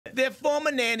Their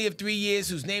former nanny of 3 years,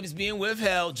 whose name is being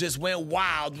withheld, just went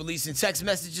wild, releasing text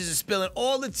messages and spilling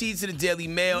all the tea to the Daily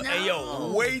Mail. And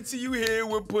yo, wait till you hear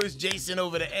what pushed Jason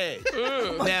over the edge.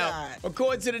 Now,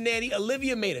 according to the nanny,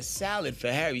 Olivia made a salad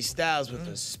for Harry Styles with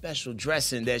a special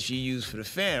dressing that she used for the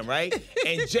fam, right?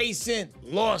 And Jason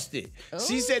lost it.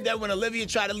 She said that when Olivia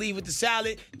tried to leave with the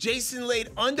salad, Jason laid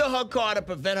under her car to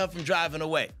prevent her from driving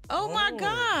away. Oh my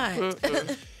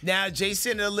God. Now,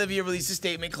 Jason and Olivia released a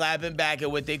statement clapping back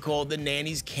at what they called the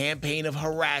nanny's campaign of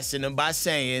harassing them by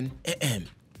saying,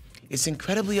 "It's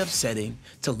incredibly upsetting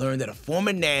to learn that a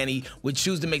former nanny would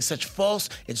choose to make such false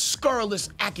and scurrilous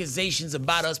accusations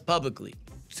about us publicly."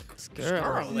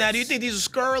 Scurrilous. Now, do you think these are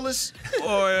scurrilous?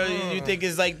 Or do you think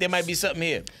it's like there might be something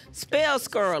here? Spell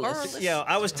scurrilous. Yo,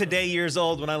 I was today years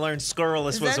old when I learned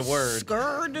scurrilous was a word.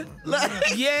 Scurred?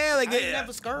 Yeah, like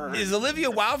never scurred. Is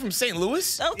Olivia Wilde from St.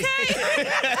 Louis? Okay.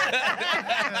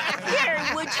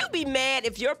 Gary, would you be mad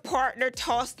if your partner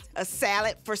tossed a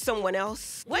salad for someone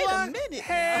else? Wait a minute.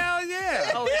 Hell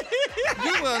yeah.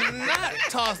 You will not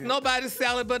toss nobody's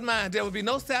salad but mine. There will be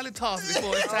no salad tossed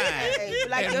before it's time. Okay,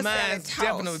 like your And mine salad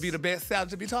definitely tossed. would be the best salad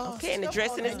to be tossed. Okay, and the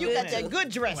dressing is You good. got that good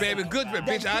dressing. Baby, good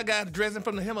bitch. I got dressing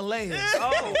from the Himalayas.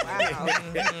 Oh, wow.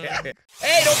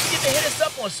 Hey, don't forget to hit us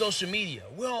up on social media.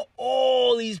 We're on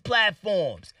all these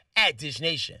platforms at Dish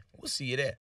Nation. We'll see you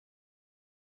there.